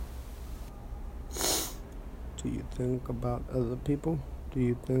Do you think about other people? Do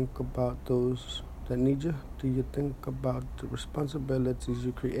you think about those that need you? Do you think about the responsibilities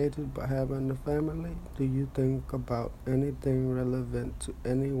you created by having a family? Do you think about anything relevant to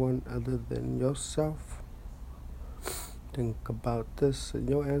anyone other than yourself? Think about this and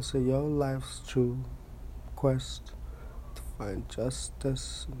you'll answer your life's true quest to find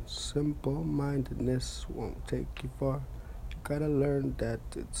justice and simple mindedness won't take you far. You gotta learn that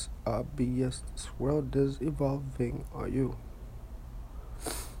it's obvious this world is evolving. Are you?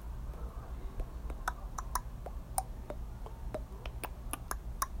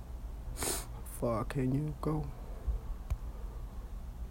 Far can you go?